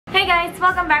guys!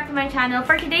 Welcome back to my channel.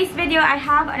 For today's video, I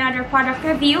have another product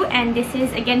review, and this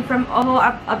is again from OHO,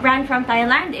 a brand from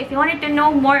Thailand. If you wanted to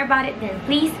know more about it, then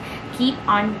please keep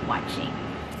on watching.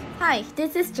 Hi,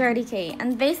 this is Jhodie,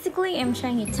 and basically I'm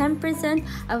sharing you 10%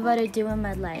 of what I do in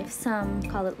my life. Some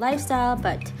call it lifestyle,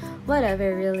 but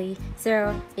whatever really.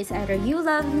 So it's either you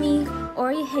love me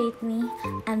or you hate me,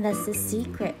 and that's the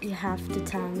secret you have to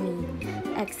tell me.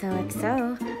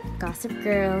 XOXO, Gossip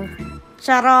Girl.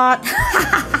 Charot!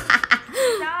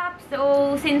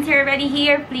 So since you're already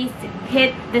here, please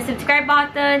hit the subscribe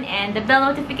button and the bell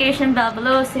notification bell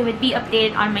below so you would be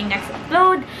updated on my next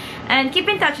upload. And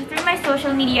keep in touch through my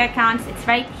social media accounts. It's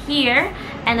right here.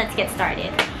 And let's get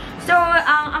started. So,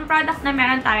 ang product na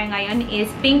meron tayo ngayon is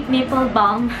Pink Nipple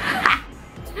Balm.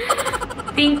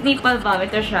 Pink Nipple Balm.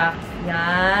 Ito siya.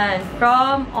 Yan.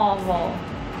 From OHO.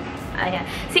 Ayan.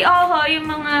 Si OHO, yung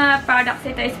mga products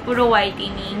ito is puro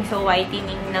whitening. So,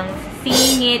 whitening ng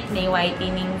singit. May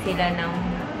whitening sila ng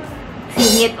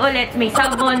singit ulit. May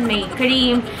sabon, may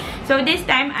cream. So, this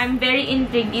time, I'm very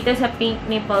intrigued dito sa Pink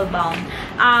Nipple Balm.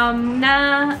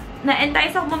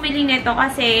 Na-entice ako bumili nito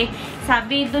kasi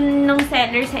sabi dun ng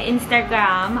seller sa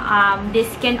Instagram, this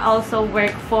can also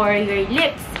work for your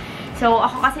lips. So,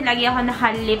 ako kasi lagi ako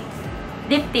naka-lip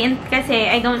tint kasi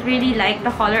I don't really like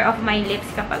the color of my lips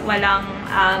kapag walang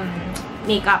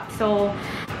makeup. So,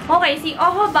 okay, si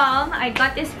OHO Balm, I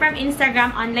got this from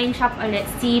Instagram online shop ulit.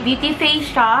 Si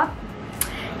Beautyfaceshoppe.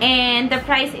 And the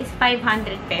price is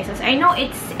 500 pesos. I know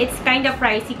it's kind of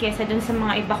pricey kesa dun sa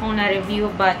mga iba kong na-review,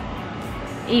 but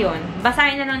iyon.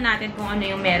 Basahin na lang natin kung ano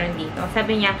yung meron dito.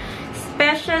 Sabi niya,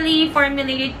 specially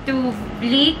formulated to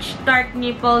bleach dark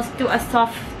nipples to a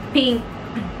soft pink.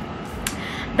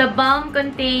 The balm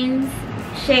contains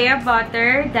shea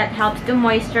butter that helps to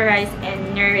moisturize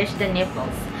and nourish the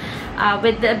nipples.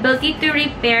 With the ability to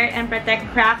repair and protect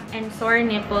cracked and sore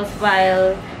nipples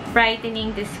while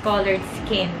brightening discolored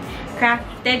skin.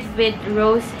 Crafted with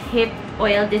rose hip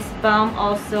oil, this balm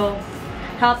also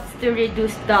helps to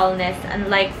reduce dullness.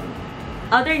 Unlike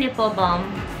other nipple balm,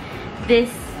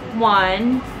 this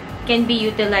one can be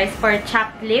utilized for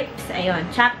chapped lips,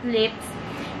 chapped lips,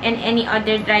 and any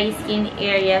other dry skin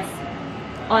areas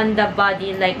on the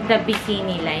body like the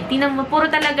bikini line. Tingnan mo, puro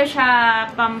talaga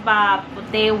siya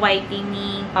pampaputi,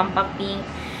 whitening, pampapink.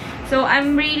 So,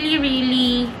 I'm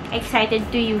really excited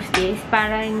to use this.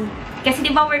 Parang, kasi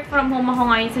diba work from home ako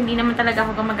ngayon, so hindi naman talaga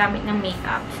ako gumagamit ng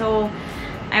makeup. So,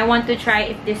 I want to try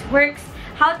if this works.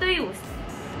 How to use?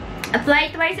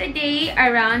 Apply twice a day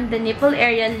around the nipple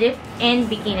area, lip, and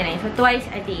bikini line. So, twice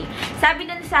a day. Sabi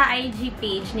dun sa IG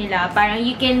page nila, parang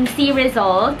you can see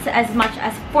results as much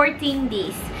as 14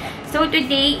 days. So,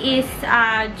 today is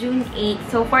June 8.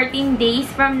 So, 14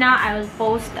 days from now, I will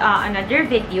post another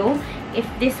video if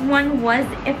this one was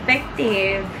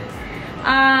effective.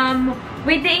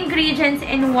 With the ingredients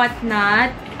and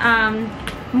whatnot,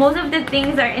 most of the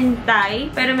things are in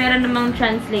Thai, pero meron namang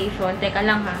translation. Teka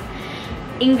lang ha.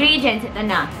 Ingredients, ito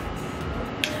na.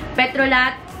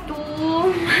 Petrolat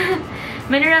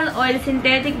 2, mineral oil,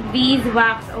 synthetic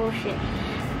beeswax, oh shit.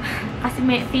 Kasi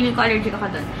may feeling ko allergic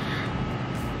ako dun.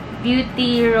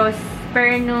 Beauty,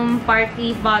 rosperenum,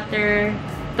 parsley, butter,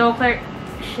 toker,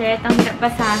 shit, ang hirap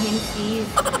basahin, sis.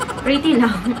 Pretty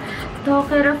lang.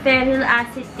 Tocopherol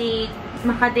acetate,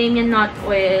 macadamia nut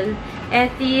oil,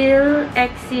 ethyl,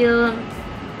 exyl,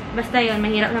 basta yun,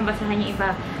 mahirap na basahin yung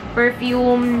iba.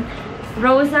 Perfume,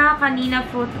 rosa canina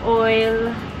fruit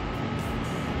oil,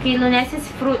 Kilonesis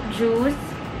fruit juice,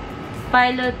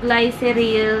 pilot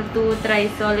glycerol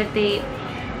 2-trisolate,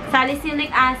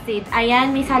 salicylic acid. Ayan,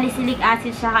 may salicylic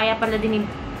acid siya, kaya pala din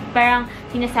parang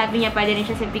sinasabi niya pwede rin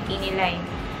siya sa bikini line.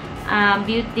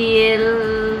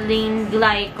 Butylene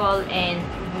glycol and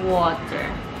water.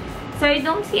 So, I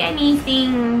don't see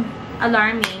anything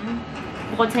alarming.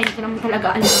 Bukod sa hindi ko naman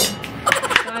talaga alam.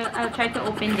 So, I'll try to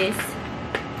open this.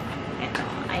 Ito.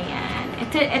 Ayan.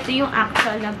 Ito yung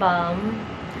actual na balm.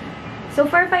 So,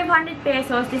 for 500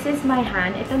 pesos, this is my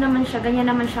hand. Ito naman siya.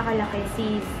 Ganyan naman siya kalaki,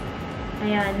 sis.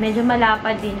 Ayan. Medyo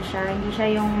malapad din siya. Hindi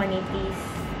siya yung manipis.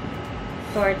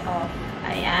 Sort of.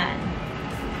 Ayan.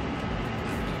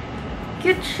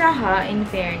 Cute siya ha, in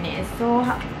fairness. So,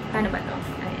 paano ba to?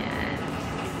 Ayan.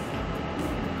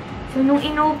 So, nung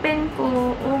inopen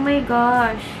ko, oh my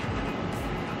gosh.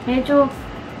 Medyo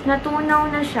natunaw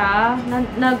na siya.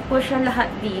 Nag-push siya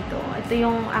lahat dito. Ito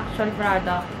yung actual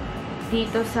product.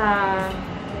 Dito sa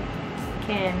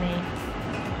Keme.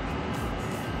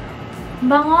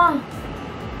 Bango!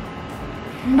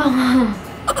 Bango!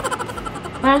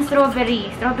 Parang strawberry.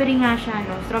 Strawberry nga siya,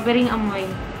 no? Strawberry amoy.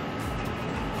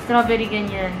 Strawberry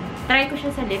ganyan. Try ko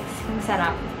siya sa lips. Kung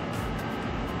sarap.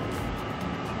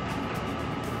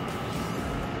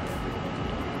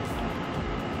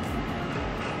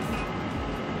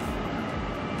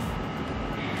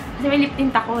 Kasi may lip tint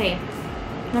ako eh.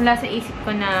 Nala sa isip ko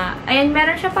na, ayan,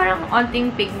 meron siya parang onting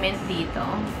pigment dito.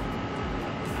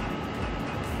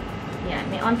 Yan,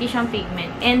 may onti siyang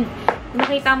pigment. And,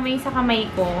 nakita mo yung sa kamay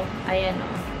ko, ayan o,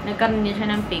 nagkaroon din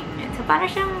siya ng pigment. So, parang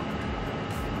siyang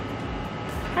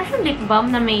lip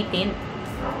balm na may tint.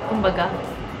 Kumbaga.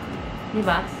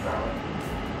 Diba?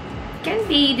 Can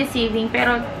be deceiving,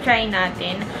 pero try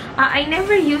natin. I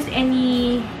never use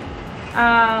any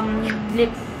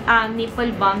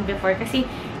nipple balm before kasi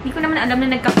hindi ko naman alam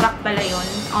na nagka-crack pala yun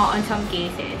on some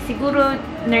cases. Siguro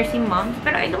nursing moms,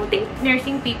 pero I don't think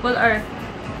nursing people are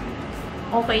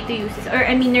okay to use this. Or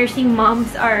I mean, nursing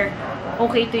moms are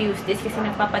okay to use this kasi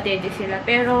nagpapadede sila.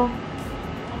 Pero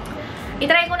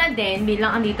itry ko na din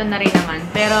bilang andito na rin naman.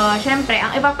 Pero syempre,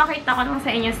 ang ipapakita ko lang sa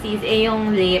inyo sis ay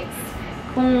yung lips.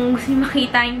 Kung gusto nyo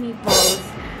makita yung nipples,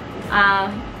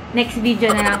 next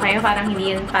video na lang kayo, parang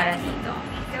hindi yun para dito.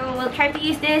 So, we'll try to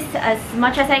use this as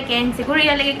much as I can. Siguro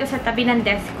ilalagay ko sa tabi ng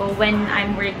desk ko when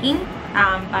I'm working,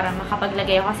 para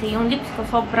makapaglagay ako. Kasi yung lips ko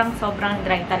sobrang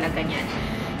dry talaga niyan.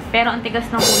 Pero ang tigas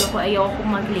ng ulo ko, ayoko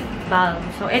mag-lip balm.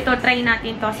 So, ito, try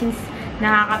natin to since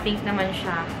nakaka-pink naman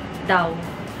siya daw.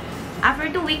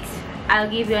 After 2 weeks, I'll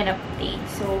give you an update.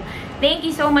 So, thank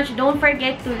you so much. Don't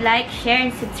forget to like, share,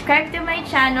 and subscribe to my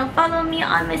channel. Follow me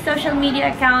on my social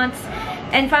media accounts.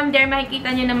 And from there,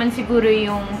 makikita nyo naman siguro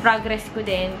yung progress ko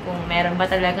din. Kung meron ba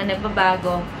talaga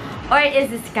nagbabago. Or is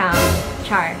this scam?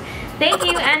 Char. Thank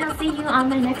you, and I'll see you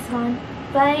on my next one.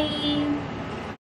 Bye!